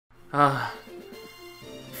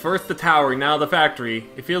First the tower, now the factory.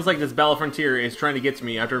 It feels like this Battle Frontier is trying to get to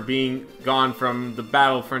me after being gone from the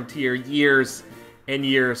Battle Frontier years and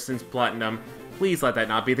years since Platinum. Please let that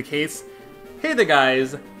not be the case. Hey there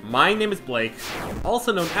guys, my name is Blake,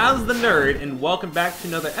 also known as the Nerd, and welcome back to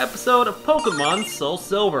another episode of Pokémon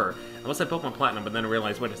SoulSilver. I almost said Pokemon Platinum, but then I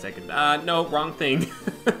realized, wait a second, no, wrong thing.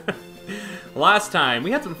 Last time,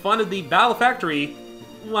 we had some fun at the Battle Factory,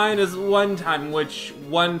 minus one time in which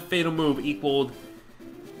one fatal move equaled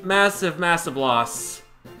massive loss,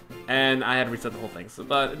 and I had to reset the whole thing,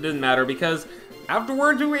 but it didn't matter because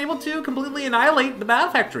afterwards we were able to completely annihilate the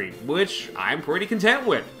Battle Factory, which I'm pretty content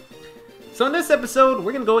with. So in this episode,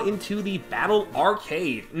 we're going to go into the Battle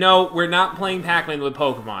Arcade. No, we're not playing Pac-Man with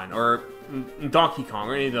Pokemon, or Donkey Kong,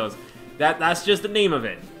 or any of those. That's just the name of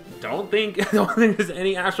it. Don't think there's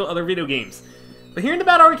any actual other video games. But here in the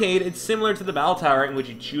Battle Arcade, it's similar to the Battle Tower in which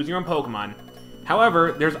you choose your own Pokemon.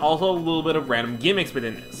 However, there's also a little bit of random gimmicks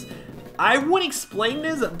within this. I would explain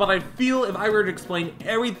this, but I feel if I were to explain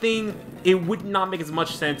everything, it would not make as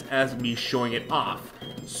much sense as me showing it off.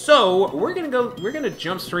 So, we're gonna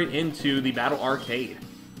jump straight into the Battle Arcade.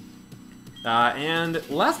 And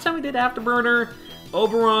last time we did Afterburner,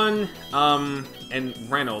 Oberon,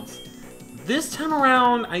 and Reynolds. This time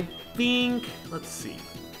around, I think, let's see.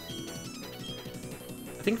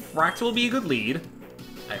 I think Frax will be a good lead.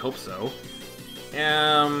 I hope so.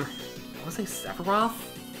 I want to say Sephiroth?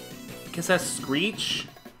 Because that's Screech.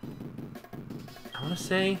 I want to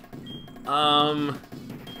say. I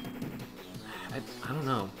don't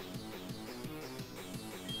know.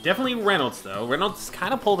 Definitely Reynolds, though. Reynolds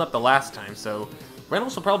kind of pulled up the last time, so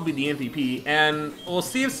Reynolds will probably be the MVP, and we'll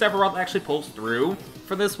see if Sephiroth actually pulls through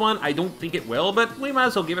for this one. I don't think it will, but we might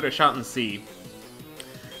as well give it a shot and see.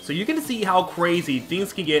 So you can see how crazy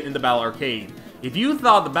things can get in the Battle Arcade. If you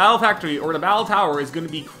thought the Battle Factory or the Battle Tower is going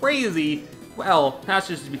to be crazy, well, that's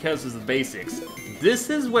just because it's the basics. This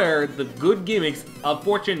is where the good gimmicks of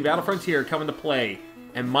Fortune and Battle Frontier come into play.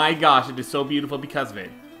 And my gosh, it is so beautiful because of it.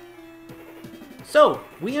 So,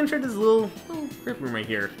 we entered this little rip room right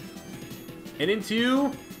here. And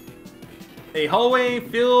into a hallway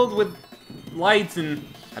filled with lights and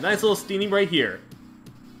a nice little steamy right here.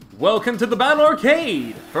 Welcome to the Battle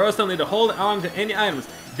Arcade! First, I'll need to hold on to any items.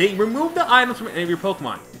 They remove the items from any of your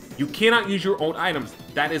Pokemon. You cannot use your own items.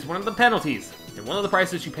 That is one of the penalties, and one of the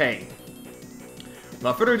prices you pay.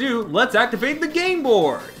 Without further ado, let's activate the game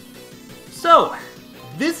board! So,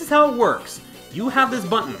 this is how it works. You have this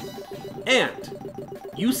button, and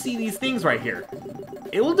you see these things right here.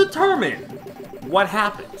 It will determine what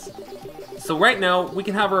happens. So right now, we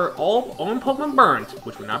can have our own Pokemon burnt,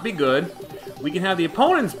 which would not be good. We can have the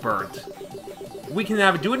opponents burnt. We can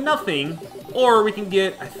have it do nothing. Or we can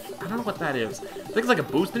get, I don't know what that is. I think it's like a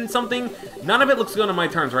boost in something. None of it looks good on my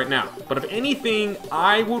turns right now. But if anything,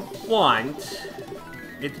 I would want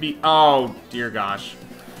it to be, oh dear gosh.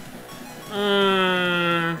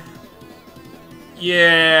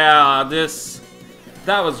 Yeah,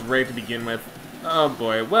 that was great to begin with. Oh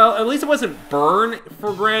boy. Well, at least it wasn't burn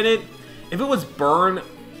for granted. If it was burn,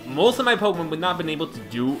 most of my Pokemon would not have been able to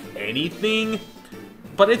do anything.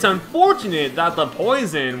 But it's unfortunate that the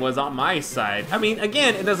poison was on my side. I mean,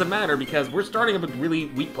 again, it doesn't matter because we're starting with really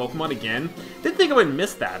weak Pokemon again. Didn't think I would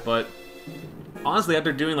miss that, but honestly,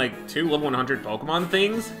 after doing like 2 level 100 Pokemon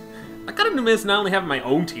things, I kind of miss not only having my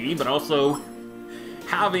own team, but also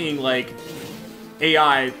having like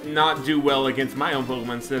AI not do well against my own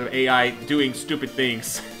Pokemon instead of AI doing stupid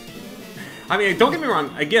things. I mean, don't get me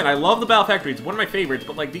wrong, again, I love the Battle Factory, it's one of my favorites,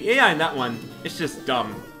 but like the AI in that one, it's just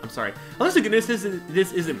dumb. I'm sorry. Unless the goodness this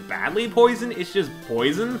isn't badly poison, it's just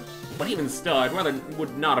poison. But even still, I'd rather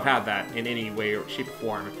would not have had that in any way or shape or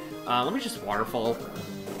form. Let me just waterfall.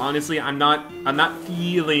 Honestly, I'm not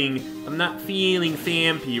feeling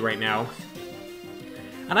Fampy right now.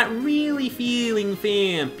 I'm not really feeling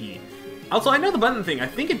Fampy. Also, I know the button thing, I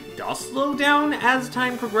think it does slow down as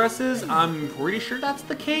time progresses. I'm pretty sure that's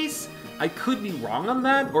the case. I could be wrong on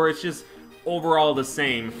that, or it's just overall the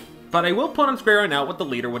same. But I will put on screen right now what the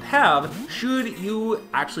leader would have should you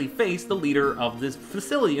actually face the leader of this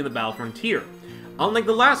facility in the Battle Frontier. Unlike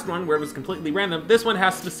the last one, where it was completely random, this one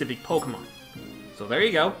has specific Pokemon. So there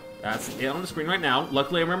you go. That's it on the screen right now.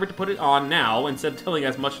 Luckily, I remembered to put it on now instead of telling you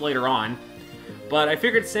guys much later on. But I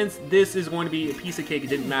figured since this is going to be a piece of cake, it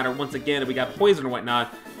didn't matter. Once again, if we got poison or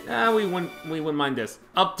whatnot, we wouldn't mind this.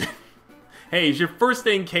 Hey, is your first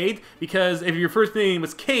name Kate? Because if your first name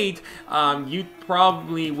was Kate, you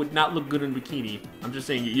probably would not look good in a bikini. I'm just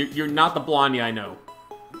saying, you're not the blondie I know.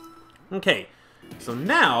 Okay, so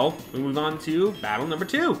now we move on to battle number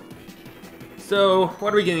 2. So,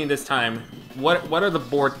 what are we getting this time? What are the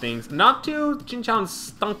board things? Not too Chinchou and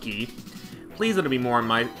Stunky. Please let it be more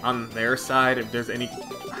on their side if there's any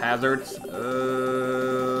hazards.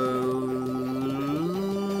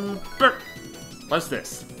 What's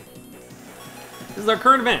this? This is our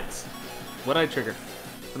current events. What did I trigger?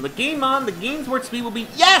 From the game on, the game's word speed will be...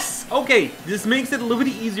 Yes! Okay, this makes it a little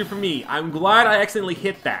bit easier for me. I'm glad I accidentally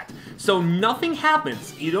hit that. So nothing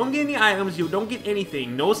happens. You don't get any items, you don't get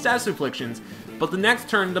anything, no status afflictions, but the next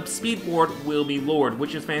turn, the speed board will be lowered,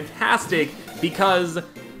 which is fantastic because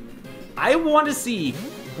I want to see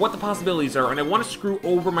what the possibilities are, and I want to screw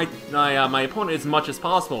over my opponent as much as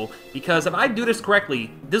possible, because if I do this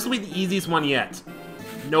correctly, this will be the easiest one yet.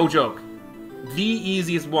 No joke. The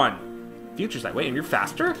easiest one. Future Sight. Wait, and you're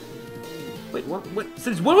faster? Wait, what?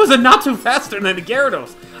 Since when was it not too faster than the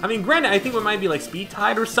Gyarados? I mean, granted, I think it might be like Speed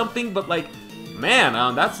Tide or something, but like,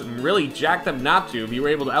 man, that's really jacked up not to if you were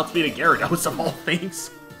able to outspeed a Gyarados of all things.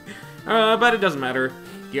 But it doesn't matter.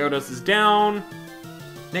 Gyarados is down.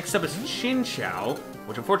 Next up is Chinchou,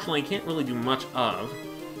 which unfortunately I can't really do much of.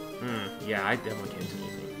 Yeah, I definitely can't do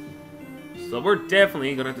anything. So we're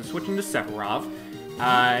definitely gonna have to switch into Sephiroth.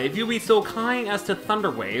 If you'll be so kind as to Thunder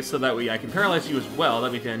Wave, so that way I can paralyze you as well,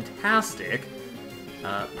 that'd be fantastic.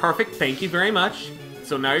 Perfect, thank you very much.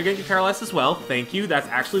 So now you're gonna get paralyzed as well. Thank you, that's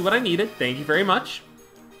actually what I needed. Thank you very much.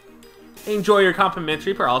 Enjoy your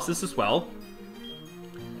complimentary paralysis as well.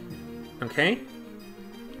 Okay.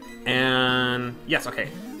 And yes, okay.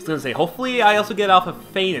 I was gonna say, hopefully I also get off a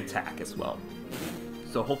Feint attack as well.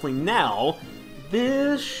 So hopefully now,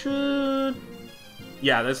 this should...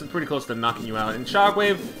 Yeah, this is pretty close to knocking you out. And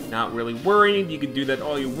Shockwave, not really worried. You can do that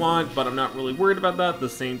all you want, but I'm not really worried about that at the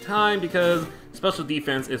same time because special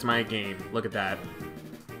defense is my game. Look at that.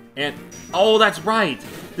 And, oh, that's right!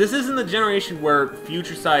 This isn't the generation where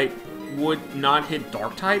Future Sight would not hit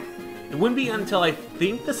Dark type. It wouldn't be until I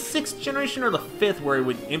think the 6th generation or the 5th where it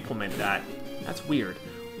would implement that. That's weird.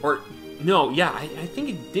 Or, no, yeah, I think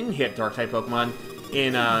it didn't hit Dark type Pokemon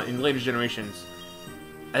in later generations.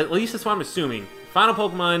 At least that's what I'm assuming. Final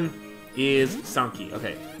Pokemon is Sunky.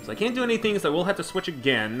 Okay, so I can't do anything, so I will have to switch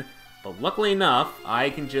again. But luckily enough, I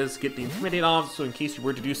can just get the Intimidate off, so in case you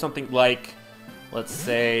were to do something like, let's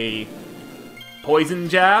say, Poison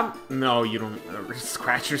Jab? No, you don't.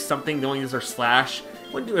 Scratch or something, the only use our Slash.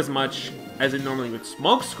 Wouldn't do as much as it normally would.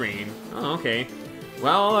 Smoke Screen? Oh, okay.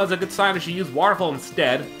 Well, that's a good sign I should use Waterfall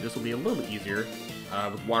instead. This will be a little bit easier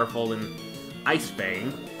with Waterfall and Ice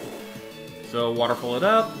Fang. So, Waterfall it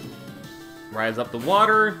up. Rise up the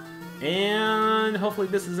water, and hopefully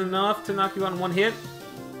this is enough to knock you out in one hit.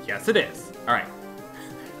 Yes, it is. Alright.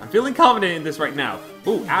 I'm feeling confident in this right now.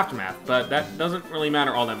 Ooh, Aftermath, but that doesn't really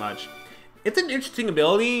matter all that much. It's an interesting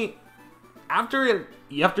ability. After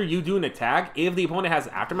you do an attack, if the opponent has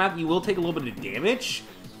Aftermath, you will take a little bit of damage.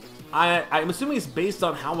 I'm assuming it's based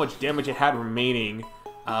on how much damage it had remaining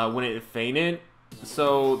when it fainted.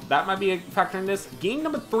 So that might be a factor in this. Game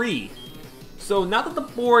number 3. So now that the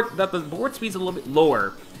board speed's a little bit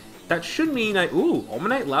lower, that should mean that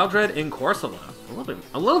Omanite, Loudred, and Corsola.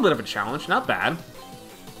 A little bit of a challenge, not bad.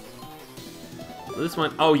 This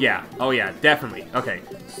one, oh yeah, definitely. Okay,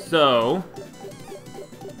 so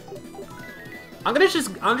I'm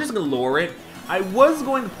just gonna lower it. I was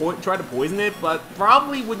going to try to poison it, but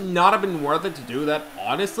probably would not have been worth it to do that,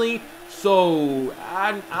 honestly. So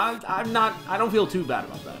I don't feel too bad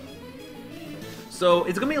about that. So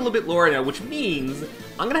it's gonna be a little bit lower now, which means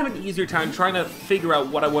I'm gonna have an easier time trying to figure out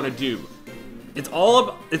what I want to do. It's all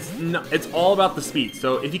about the speed.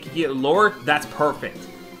 So if you can get it lower, that's perfect.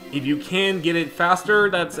 If you can get it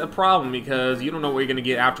faster, that's a problem because you don't know what you're gonna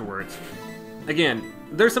get afterwards. Again,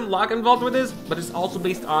 there's some luck involved with this, but it's also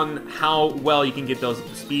based on how well you can get those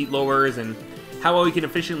speed lowers and how well you can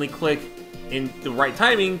efficiently click in the right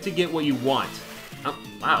timing to get what you want. Oh,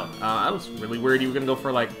 wow, I was really worried you were gonna go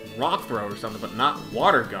for like Rock Throw or something, but not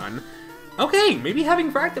Water Gun. Okay, maybe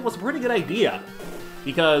having Fractal was a pretty good idea.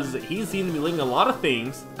 Because he seemed to be living a lot of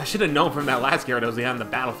things. I should have known from that last Gyarados we had in the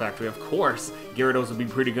Battle Factory. Of course, Gyarados would be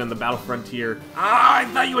pretty good in the Battle Frontier. Ah, I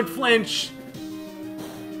thought you would flinch!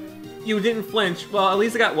 You didn't flinch. Well, at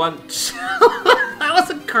least I got one. That was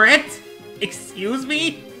a crit! Excuse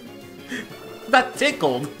me? That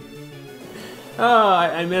tickled. Oh,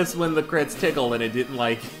 I miss when the crits tickle and it didn't,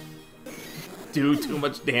 like, do too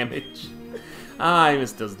much damage. Ah, I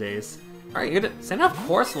miss those days. Alright, you're gonna send off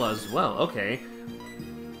Corsola as well. Okay.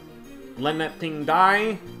 Letting that thing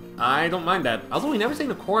die? I don't mind that. Also, we never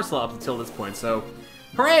seen a Corsola up until this point, so...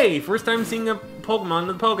 Hooray! First time seeing a Pokemon in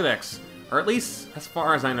the Pokedex. Or at least, as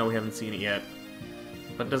far as I know, we haven't seen it yet.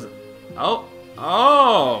 But does it... Oh!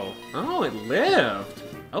 Oh! Oh, it lived!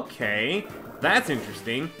 Okay. That's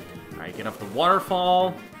interesting. Alright, get up the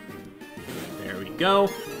waterfall. There we go.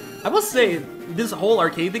 I will say, this whole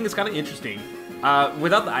arcade thing is kind of interesting.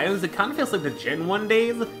 Without the items, it kind of feels like the Gen 1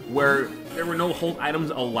 days, where there were no hold items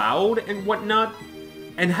allowed and whatnot.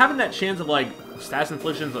 And having that chance of, like, stats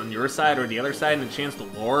inflictions on your side or the other side, and a chance to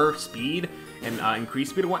lower speed and increase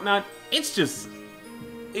speed and whatnot, it's just...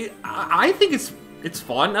 I think it's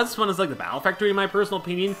fun. Not as fun as, like, the Battle Factory, in my personal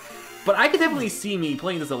opinion. But I could definitely see me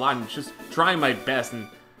playing this a lot and just trying my best and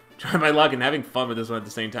trying my luck and having fun with this one at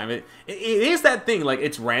the same time. It is that thing, like,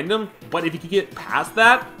 it's random, but if you can get past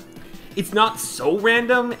that, it's not so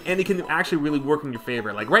random, and it can actually really work in your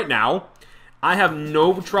favor. Like, right now, I have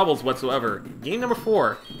no troubles whatsoever. Game number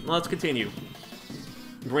 4. Let's continue.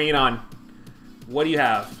 Bring it on. What do you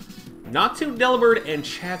have? Natu, Delibird, and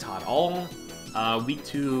Chatot, all weak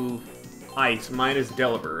to ice, minus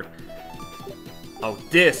Delibird. Oh,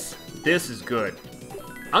 this is good.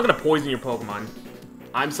 I'm gonna poison your Pokemon.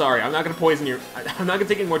 I'm sorry, I'm not gonna poison your... I'm not gonna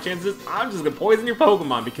take any more chances. I'm just gonna poison your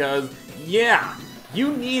Pokemon because, yeah,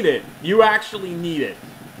 you need it. You actually need it.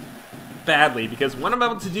 Badly, because what I'm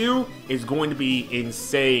about to do is going to be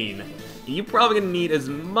insane. You're probably gonna need as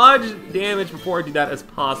much damage before I do that as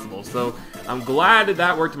possible, so I'm glad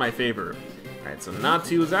that worked in my favor. Alright, so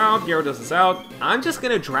Natu is out, Gyarados is out. I'm just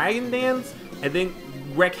gonna Dragon Dance and then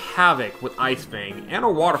wreak havoc with Ice Fang and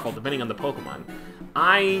or Waterfall, depending on the Pokemon.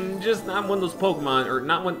 I'm just not one of those Pokemon, or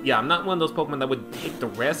not one, yeah, I'm not one of those Pokemon that would take the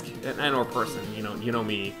risk, and or person, you know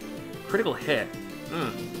me. Critical hit.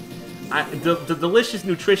 The delicious,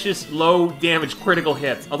 nutritious, low damage critical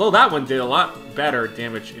hits. Although that one did a lot better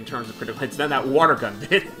damage in terms of critical hits than that water gun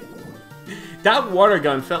did. That water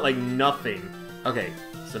gun felt like nothing. Okay,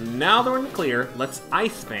 so now that we're in the clear, let's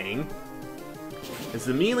Ice Fang. This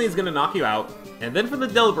immediately is gonna knock you out. And then for the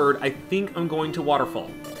Delibird, I think I'm going to Waterfall.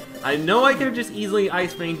 I know I could have just easily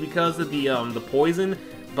Ice Fanged because of the poison,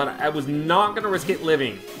 but I was not gonna risk it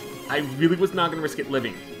living. I really was not gonna risk it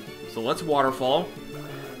living. So let's Waterfall.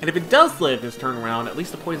 And if it does live this turn around, at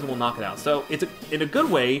least the poison will knock it out. So it's in a good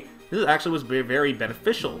way, this actually was very, very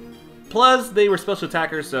beneficial. Plus, they were special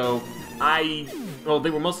attackers, so well,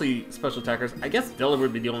 they were mostly special attackers. I guess Delibird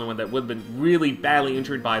would be the only one that would have been really badly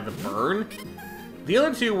injured by the burn. The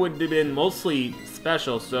other two would have been mostly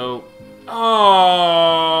special, so...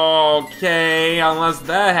 Okay, unless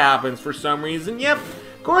that happens for some reason. Yep,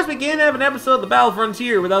 of course we can't have an episode of the Battle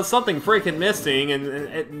Frontier without something freaking missing and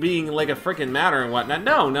it being like a freaking matter and whatnot.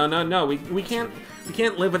 No, we can't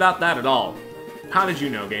live without that at all. How did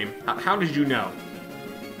you know, game? How did you know?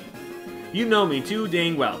 You know me too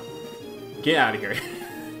dang well. Get out of here.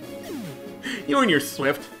 You and your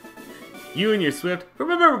Swift. You and your Swift.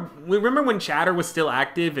 Remember when Chatter was still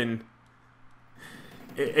active and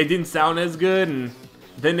it didn't sound as good, and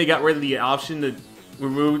then they got rid of the option to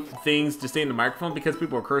remove things to stay in the microphone because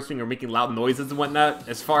people were cursing or making loud noises and whatnot,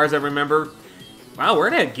 as far as I remember. Wow,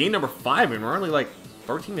 we're at game number 5 and we're only like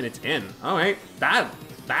 13 minutes in. Alright,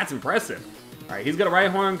 that's impressive. Alright, he's got a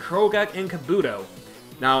Rhyhorn, Krogak, and Kabuto.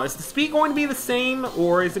 Now, is the speed going to be the same,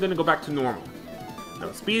 or is it going to go back to normal?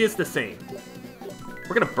 No, speed is the same.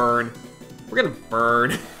 We're gonna burn. We're gonna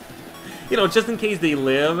burn. You know, just in case they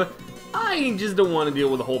live. I just don't want to deal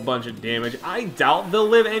with a whole bunch of damage. I doubt they'll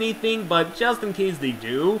live anything, but just in case they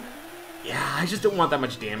do, yeah, I just don't want that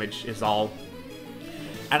much damage is all.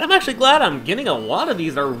 And I'm actually glad I'm getting a lot of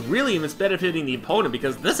these that are really misbenefiting the opponent,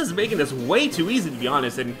 because this is making this way too easy, to be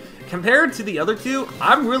honest. And compared to the other two,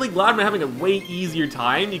 I'm really glad I'm having a way easier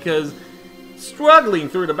time, because struggling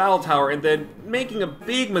through the battle tower and then making a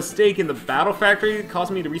big mistake in the battle factory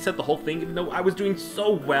caused me to reset the whole thing, even though I was doing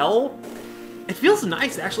so well. It feels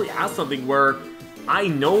nice to actually have something where I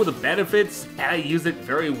know the benefits and I use it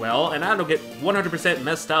very well, and I don't get 100%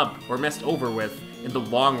 messed up or messed over with in the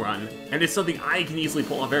long run. And it's something I can easily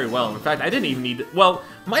pull off very well. In fact, I didn't even need, well,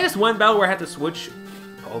 minus one battle where I had to switch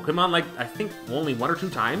Pokemon, like, I think only 1 or 2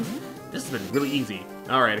 times. This has been really easy.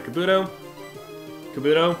 Alright, a Kabuto.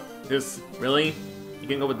 Kabuto, this, really? You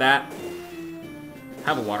can go with that?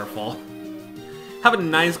 Have a Waterfall. Have a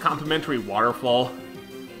nice complimentary Waterfall.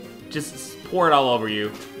 Just pour it all over you.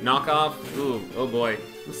 Knockoff? Ooh, oh boy.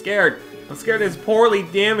 I'm scared. I'm scared of this poorly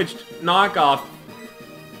damaged knockoff.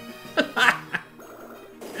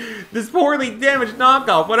 This poorly damaged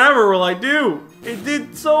knockoff. Whatever will I do? It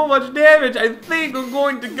did so much damage. I think I'm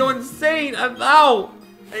going to go insane. Ow!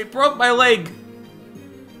 I broke my leg.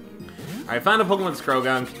 I found a Pokemon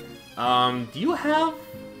Scrogunk. Do you have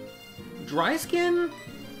Dry Skin?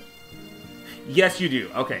 Yes, you do.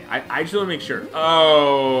 Okay, I just want to make sure.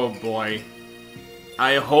 Oh, boy.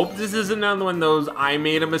 I hope this isn't another one of those, I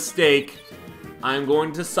made a mistake. I'm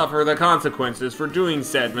going to suffer the consequences for doing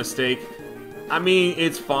said mistake. I mean,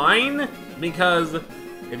 it's fine, because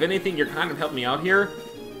if anything, you're kind of helping me out here.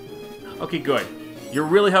 Okay, good. You're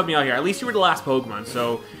really helping me out here. At least you were the last Pokemon,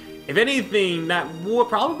 so if anything, that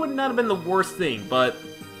probably would not have been the worst thing, but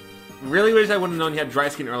really wish I would have known you had dry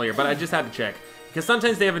skin earlier, but I just had to check. Because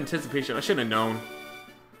sometimes they have anticipation. I should have known.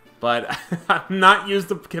 But I'm not used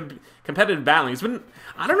to competitive battling. It's been,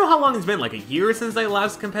 I don't know how long it's been, like a year since I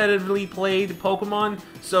last competitively played Pokemon.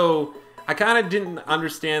 So I kind of didn't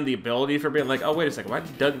understand the ability for being like, oh, wait a second,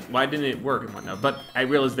 why didn't it work and whatnot? But I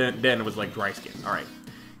realized then it was like dry skin. All right.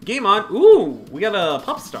 Game on. Ooh, we got a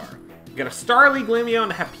Pup Star. We got a Starly, Glameow,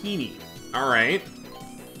 and a Happiny. All right.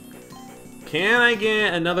 Can I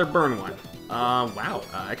get another burn one? Wow.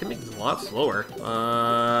 I can make this a lot slower.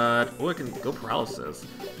 Oh, I can go paralysis.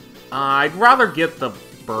 I'd rather get the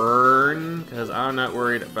burn, because I'm not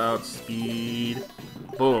worried about speed.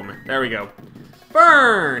 Boom. There we go.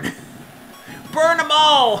 Burn! Burn them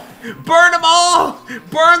all! Burn them all!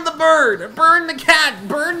 Burn the bird! Burn the cat!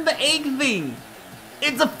 Burn the egg thing!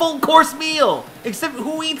 It's a full course meal! Except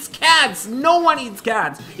who eats cats? No one eats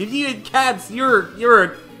cats! If you eat cats,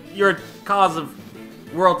 you're a cause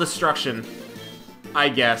of world destruction. I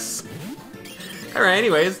guess. Alright,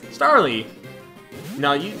 anyways, Starly.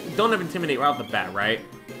 Now, you don't have Intimidate right off the bat, right?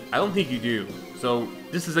 I don't think you do. So,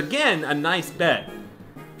 this is, again, a nice bet.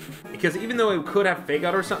 Because even though it could have Fake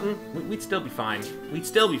Out or something, we'd still be fine. We'd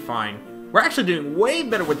still be fine. We're actually doing way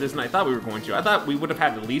better with this than I thought we were going to. I thought we would have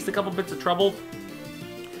had at least a couple bits of trouble.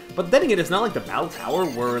 But then again, it's not like the Battle Tower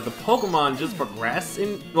where the Pokemon just progress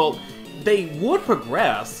in... Well, they would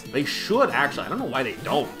progress. They should, actually. I don't know why they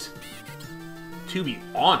don't. To be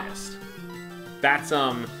honest. That's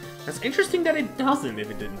interesting that it doesn't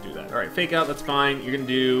if it didn't do that. Alright, Fake Out, that's fine. You're gonna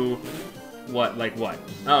do... What? Like what?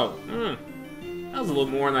 Oh, that was a little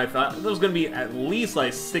more than I thought. That was gonna be at least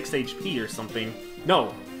like 6 HP or something.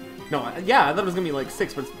 No, yeah, I thought it was gonna be like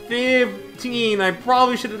 6, but 15. I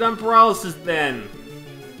probably should have done Paralysis then.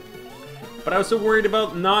 But I was so worried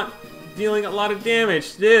about not dealing a lot of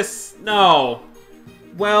damage. No.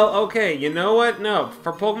 Well, okay, you know what? No,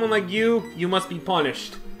 for Pokemon like you must be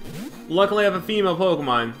punished. Luckily, I have a female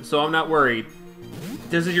Pokemon, so I'm not worried.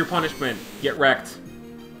 This is your punishment. Get wrecked.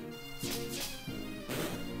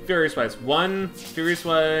 Furious Swipes. 1. Furious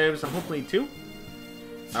Swipes. Hopefully 2.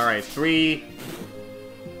 Alright, 3.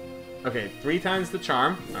 Okay, 3 times the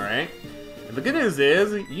charm. Alright. And the good news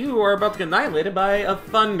is, you are about to get annihilated by a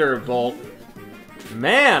Thunderbolt.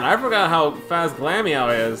 Man, I forgot how fast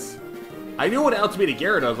Glameow is. I knew what outspeed a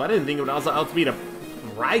Gyarados, but I didn't think it would also outspeed a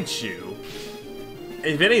Raichu.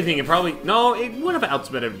 If anything, it probably... No, it would have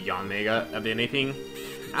outspeeded Yanmega, if anything.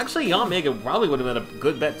 Actually, Yanmega probably would have been a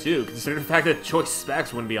good bet, too, considering the fact that Choice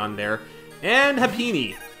Specs wouldn't be on there. And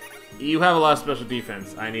Happiny. You have a lot of special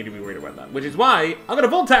defense. I need to be worried about that. Which is why I'm going to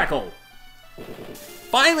Volt Tackle!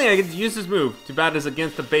 Finally, I get to use this move. Too bad it's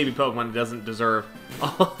against the baby Pokemon it doesn't deserve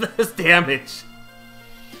all of this damage.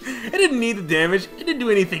 It didn't need the damage. It didn't do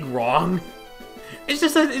anything wrong. It's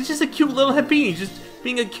just a cute little Happiny. Just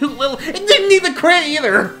being a cute little... It didn't need the crit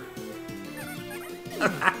either!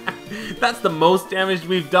 That's the most damage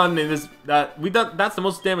we've done in this... That's the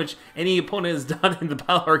most damage any opponent has done in the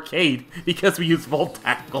Battle Arcade because we used Volt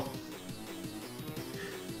Tackle.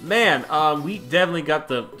 Man, we definitely got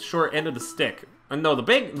the short end of the stick. No,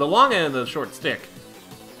 the long end of the short stick.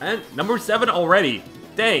 And number 7 already.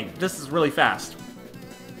 Dang, this is really fast.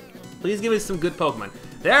 Please give me some good Pokemon.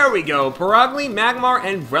 There we go. Paragly, Magmar,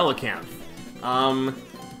 and Relicanth.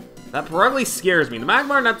 That Paragly scares me. The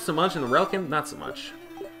Magmar, not so much, and the Relicanth, not so much.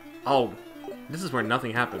 Oh, this is where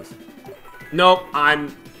nothing happens. Nope,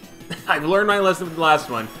 I've learned my lesson with the last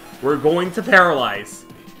one. We're going to paralyze.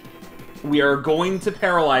 We are going to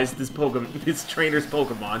paralyze this trainer's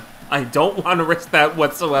Pokemon. I don't want to risk that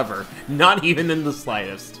whatsoever. Not even in the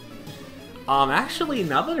slightest. Actually,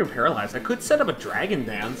 now that they're paralyzed, I could set up a Dragon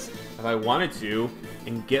Dance if I wanted to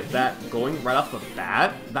and get that going right off the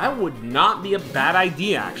bat. That would not be a bad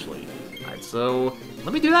idea, actually. Alright, so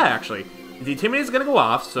let me do that, actually. The Intimidate is going to go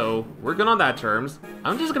off, so we're good on that terms.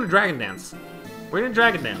 I'm just going to Dragon Dance. We're going to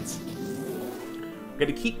Dragon Dance. We're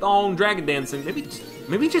going to keep on Dragon Dancing.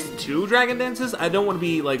 Maybe just 2 Dragon Dances? I don't want to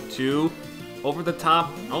be, like, too over the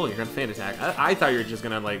top. Oh, you're going to Fan Attack. I thought you were just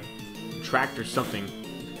going to, like, Tract or something.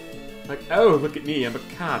 Like, oh, look at me, I'm a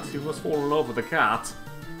cat who must fall in love with a cat.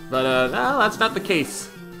 But, no, that's not the case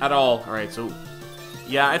at all. Alright, so,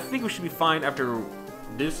 yeah, I think we should be fine after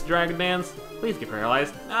this Dragon Dance. Please get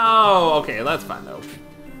paralyzed. Oh, okay, that's fine, though.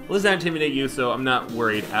 Let's not intimidate you, so I'm not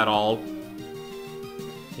worried at all.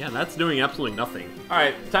 Yeah, that's doing absolutely nothing.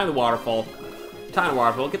 Alright, time to Waterfall. Time to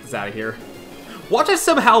Waterfall, get this out of here. Watch us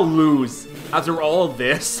somehow lose. after all of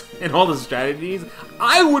this and all the strategies,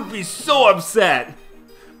 I would be so upset.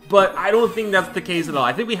 But I don't think that's the case at all.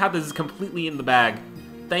 I think we have this completely in the bag.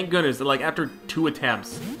 Thank goodness that, like, after 2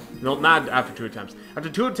 attempts. No, not after 2 attempts. After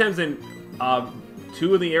 2 attempts in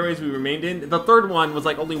 2 of the areas we remained in, the third one was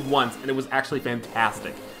like only once, and it was actually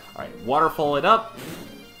fantastic. Alright, waterfall it up.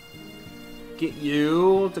 Get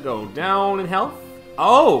you to go down in health.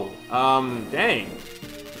 Oh, dang.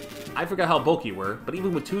 I forgot how bulky you were, but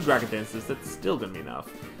even with 2 Dragon Dances, that's still gonna be enough.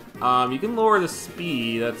 You can lower the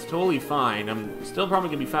speed, that's totally fine. I'm still probably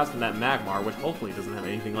gonna be faster than that Magmar, which hopefully doesn't have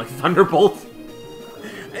anything like Thunderbolt.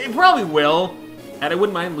 It probably will, and I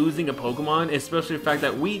wouldn't mind losing a Pokemon, especially the fact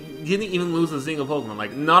that we didn't even lose a single Pokemon.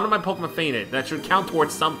 Like, none of my Pokemon fainted. That should count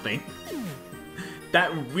towards something.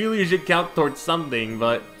 That really should count towards something,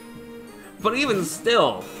 but even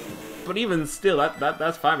still,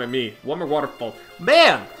 that's fine by me. One more waterfall.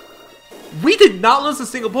 Man! We did not lose a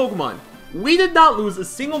single Pokemon. We did not lose a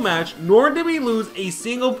single match, nor did we lose a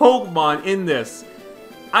single Pokemon in this.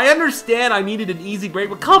 I understand I needed an easy break,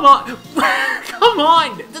 but come on! Come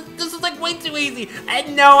on! This is like way too easy.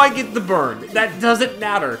 And now I get the burn. That doesn't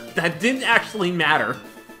matter. That didn't actually matter.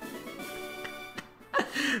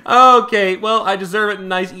 Okay, well, I deserve a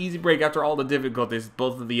nice easy break after all the difficulties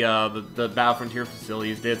both of the Battle Frontier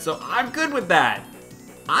facilities did, so I'm good with that.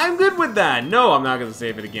 I'm good with that. No, I'm not gonna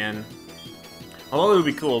save it again. Although it would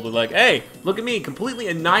be cool, but like, hey, look at me, completely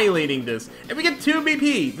annihilating this. And we get 2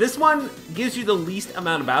 BP. This one gives you the least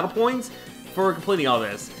amount of battle points for completing all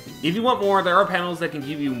this. If you want more, there are panels that can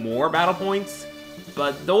give you more battle points,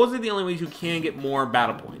 but those are the only ways you can get more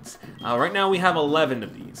battle points. Right now we have 11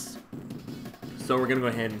 of these. So we're gonna go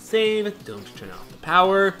ahead and save. Don't turn off the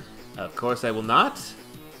power. Of course I will not.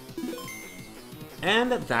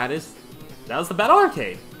 And that was the Battle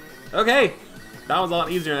Arcade. Okay. That was a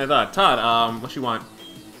lot easier than I thought. Todd, what you want?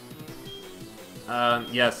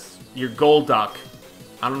 Yes, your Golduck.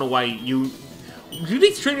 I don't know why you... Do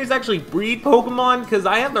these trainers actually breed Pokemon? Because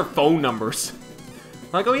I have their phone numbers.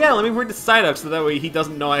 Like, oh yeah, let me breed the Psyduck so that way he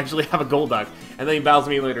doesn't know I actually have a Golduck. And then he bows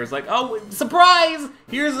me later. It's like, oh, surprise!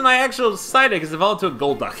 Here's my actual Psyduck. It's evolved to a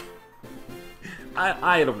Golduck.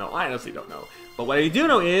 I don't know. I honestly don't know. But what I do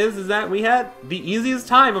know is that we had the easiest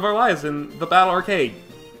time of our lives in the Battle Arcade.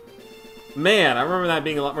 Man, I remember that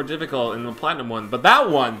being a lot more difficult in the Platinum one, but that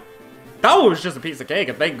one was just a piece of cake,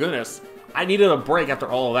 and thank goodness. I needed a break after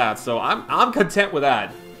all of that, so I'm content with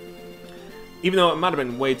that. Even though it might have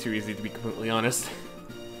been way too easy, to be completely honest.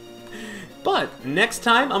 But, next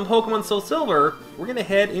time on Pokemon SoulSilver, we're gonna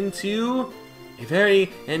head into a very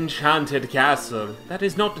enchanted castle. That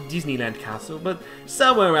is not the Disneyland castle, but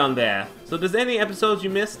somewhere around there. So if there's any episodes you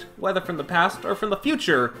missed, whether from the past or from the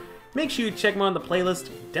future, make sure you check them on the playlist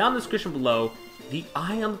down in the description below, the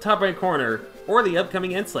eye on the top right corner, or the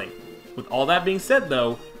upcoming end slate. With all that being said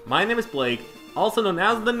though, my name is Blake, also known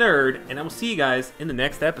as The Nerd, and I will see you guys in the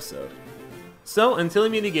next episode. So, until we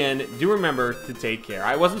meet again, do remember to take care.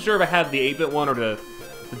 I wasn't sure if I had the 8-bit one or the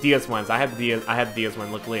DS ones. I had the DS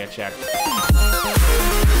one, luckily I checked.